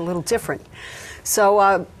 it's a little different.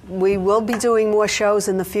 So we will be doing more shows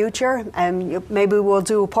in the future, and maybe we'll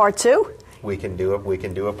do a part 2. We can do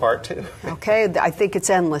a part 2. Okay, I think it's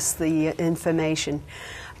endless, the information.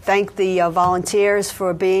 Thank the volunteers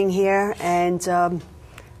for being here, and how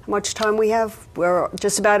much time we have? We're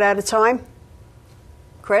just about out of time.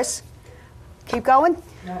 Chris, keep going?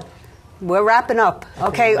 No. We're wrapping up.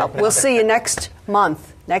 Okay, we'll see you next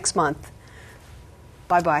month.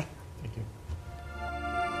 Bye-bye.